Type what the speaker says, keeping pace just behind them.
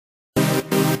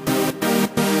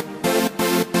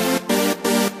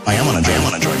I am on a drug. I am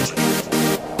on a drug.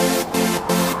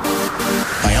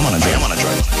 I am on a drug. I am on a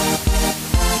drug.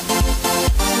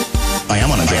 I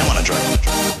am on a drug. I am on a drug.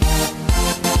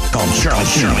 Called Sheen.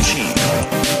 Sheen.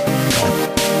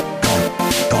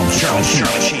 Called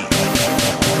Sheen.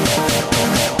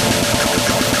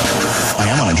 I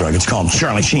am on a drug. It's called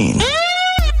Sheen.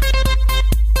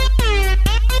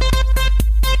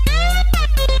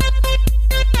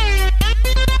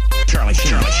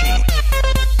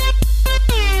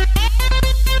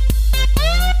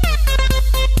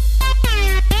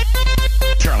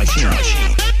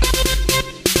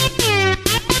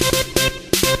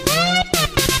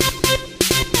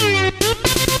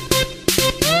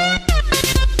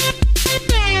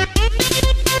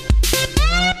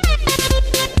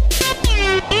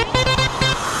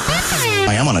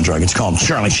 I am on a drug. It's called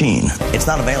Sheen. It's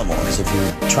not available because if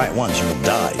you try it once, you will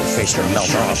die. Your face will melt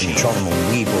off and your children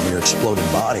will weep over your exploded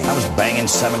body. I was banging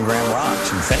 7-gram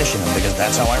rocks and finishing them because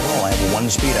that's how I roll. I have one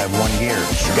speed, I have one gear.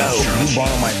 Go. You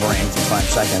borrow my brain for 5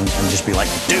 seconds and just be like,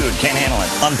 dude, can't handle it.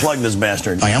 Unplug this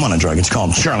bastard. I am on a drug. It's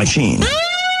called Sheen. Sheen.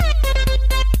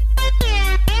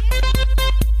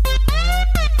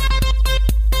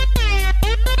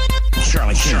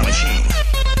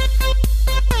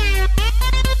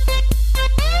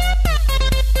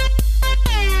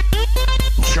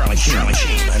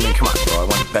 Sheen. I mean, come on, bro. I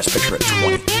won Best Picture at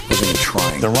 20. Wasn't even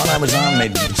trying. The run I was on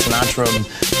made Sinatra,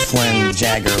 Flynn,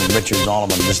 Jagger, Richards, all of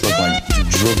them just look like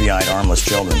droopy-eyed, armless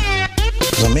children.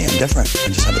 Because I'm me. I'm different. I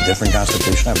just have a different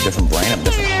constitution. I have a different brain. I have a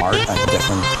different heart. I have a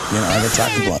different, I have a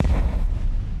chocolate blood.